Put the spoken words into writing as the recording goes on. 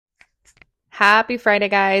Happy Friday,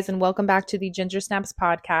 guys, and welcome back to the Ginger Snaps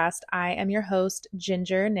podcast. I am your host,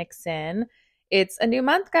 Ginger Nixon. It's a new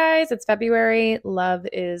month, guys. It's February. Love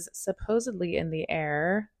is supposedly in the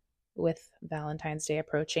air with Valentine's Day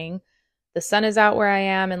approaching. The sun is out where I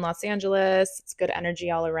am in Los Angeles. It's good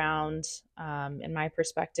energy all around, in my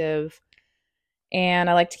perspective. And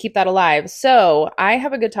I like to keep that alive. So I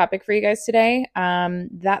have a good topic for you guys today.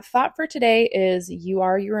 That thought for today is you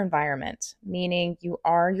are your environment, meaning you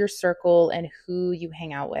are your circle and who you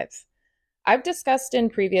hang out with. I've discussed in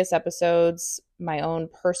previous episodes my own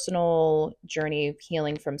personal journey of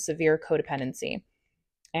healing from severe codependency.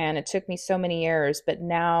 And it took me so many years, but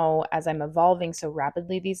now as I'm evolving so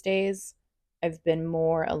rapidly these days, I've been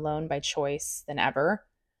more alone by choice than ever.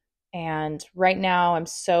 And right now, I'm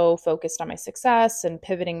so focused on my success and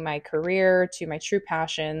pivoting my career to my true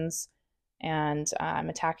passions. And I'm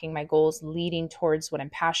attacking my goals, leading towards what I'm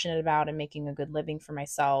passionate about and making a good living for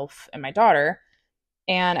myself and my daughter.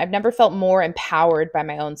 And I've never felt more empowered by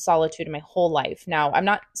my own solitude in my whole life. Now, I'm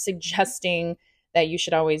not suggesting that you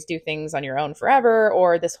should always do things on your own forever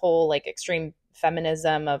or this whole like extreme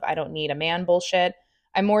feminism of I don't need a man bullshit.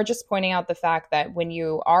 I'm more just pointing out the fact that when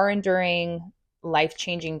you are enduring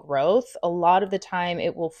life-changing growth, a lot of the time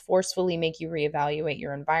it will forcefully make you reevaluate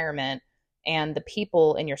your environment and the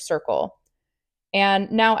people in your circle. And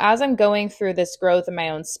now as I'm going through this growth in my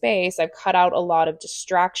own space, I've cut out a lot of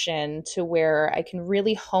distraction to where I can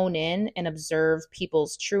really hone in and observe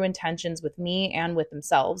people's true intentions with me and with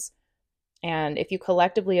themselves. And if you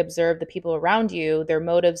collectively observe the people around you, their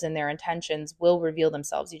motives and their intentions will reveal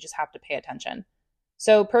themselves. You just have to pay attention.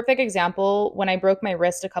 So perfect example, when I broke my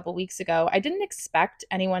wrist a couple weeks ago, I didn't expect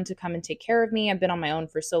anyone to come and take care of me. I've been on my own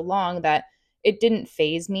for so long that it didn't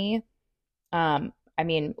faze me.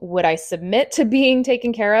 Would I submit to being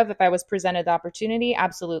taken care of if I was presented the opportunity?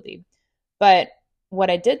 Absolutely. But what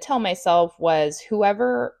I did tell myself was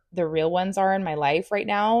whoever the real ones are in my life right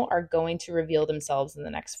now are going to reveal themselves in the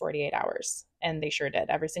next 48 hours. And they sure did.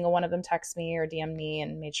 Every single one of them texted me or DM'd me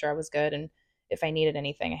and made sure I was good. And if I needed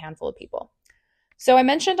anything, a handful of people. So I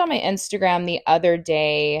mentioned on my Instagram the other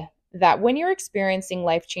day that when you're experiencing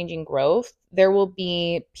life-changing growth, there will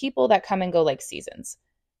be people that come and go like seasons.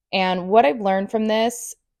 And what I've learned from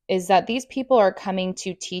this is that these people are coming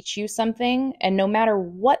to teach you something. And no matter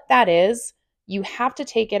what that is, you have to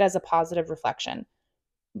take it as a positive reflection.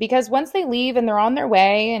 Because once they leave and they're on their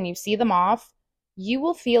way and you see them off, you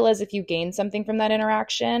will feel as if you gained something from that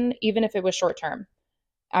interaction, even if it was short term.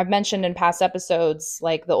 I've mentioned in past episodes,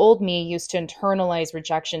 like the old me used to internalize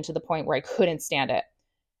rejection to the point where I couldn't stand it.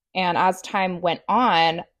 And as time went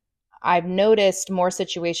on, I've noticed more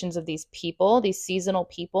situations of these people, these seasonal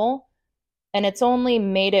people, and it's only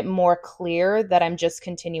made it more clear that I'm just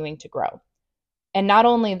continuing to grow. And not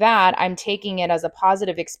only that, I'm taking it as a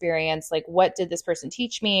positive experience, like what did this person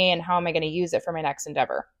teach me and how am I going to use it for my next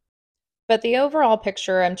endeavor? But the overall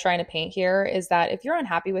picture I'm trying to paint here is that if you're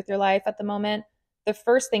unhappy with your life at the moment, the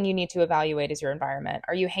first thing you need to evaluate is your environment.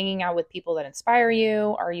 Are you hanging out with people that inspire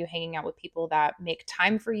you? Are you hanging out with people that make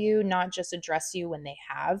time for you, not just address you when they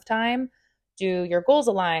have time? Do your goals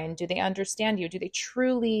align? Do they understand you? Do they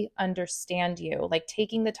truly understand you? Like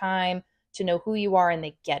taking the time to know who you are and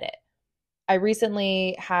they get it. I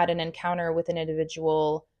recently had an encounter with an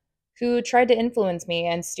individual who tried to influence me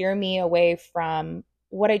and steer me away from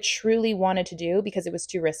what I truly wanted to do because it was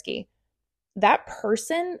too risky. That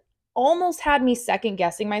person almost had me second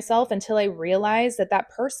guessing myself until I realized that that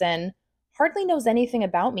person hardly knows anything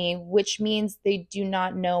about me, which means they do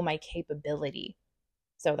not know my capability.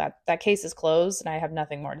 So that case is closed and I have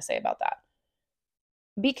nothing more to say about that.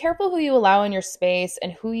 Be careful who you allow in your space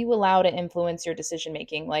and who you allow to influence your decision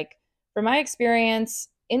making. Like from my experience,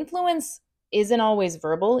 influence isn't always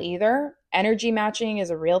verbal either. Energy matching is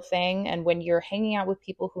a real thing. And when you're hanging out with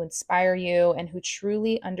people who inspire you and who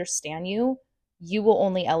truly understand you, you will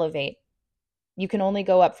only elevate. You can only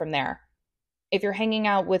go up from there. If you're hanging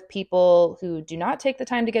out with people who do not take the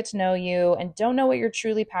time to get to know you and don't know what you're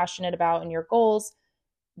truly passionate about and your goals,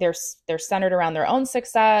 they're centered around their own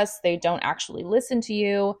success, they don't actually listen to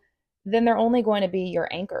you, then they're only going to be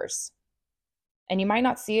your anchors. And you might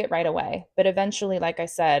not see it right away, but eventually, like I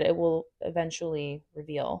said, it will eventually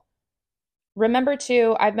reveal. Remember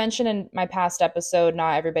too, I've mentioned in my past episode,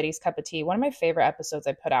 Not Everybody's Cup of Tea, one of my favorite episodes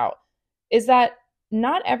I put out, is that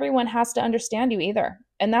not everyone has to understand you either.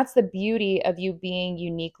 And that's the beauty of you being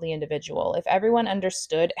uniquely individual. If everyone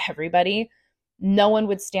understood everybody, no one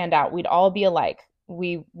would stand out. We'd all be alike.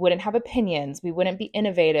 We wouldn't have opinions. We wouldn't be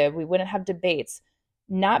innovative. We wouldn't have debates.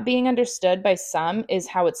 Not being understood by some is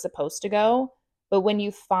how it's supposed to go. But when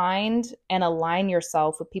you find and align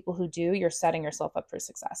yourself with people who do, you're setting yourself up for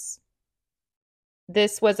success.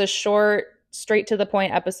 This was a short, straight to the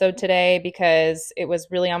point episode today because it was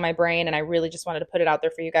really on my brain and I really just wanted to put it out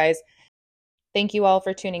there for you guys. Thank you all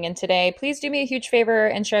for tuning in today. Please do me a huge favor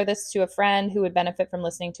and share this to a friend who would benefit from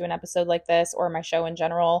listening to an episode like this or my show in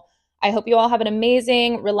general. I hope you all have an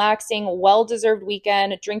amazing, relaxing, well-deserved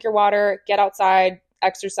weekend. Drink your water, get outside,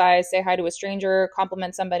 exercise, say hi to a stranger,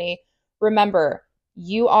 compliment somebody. Remember,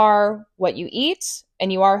 you are what you eat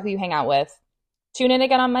and you are who you hang out with. Tune in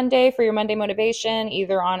again on Monday for your Monday motivation,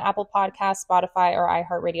 either on Apple Podcasts, Spotify, or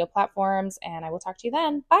iHeartRadio platforms, and I will talk to you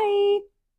then. Bye.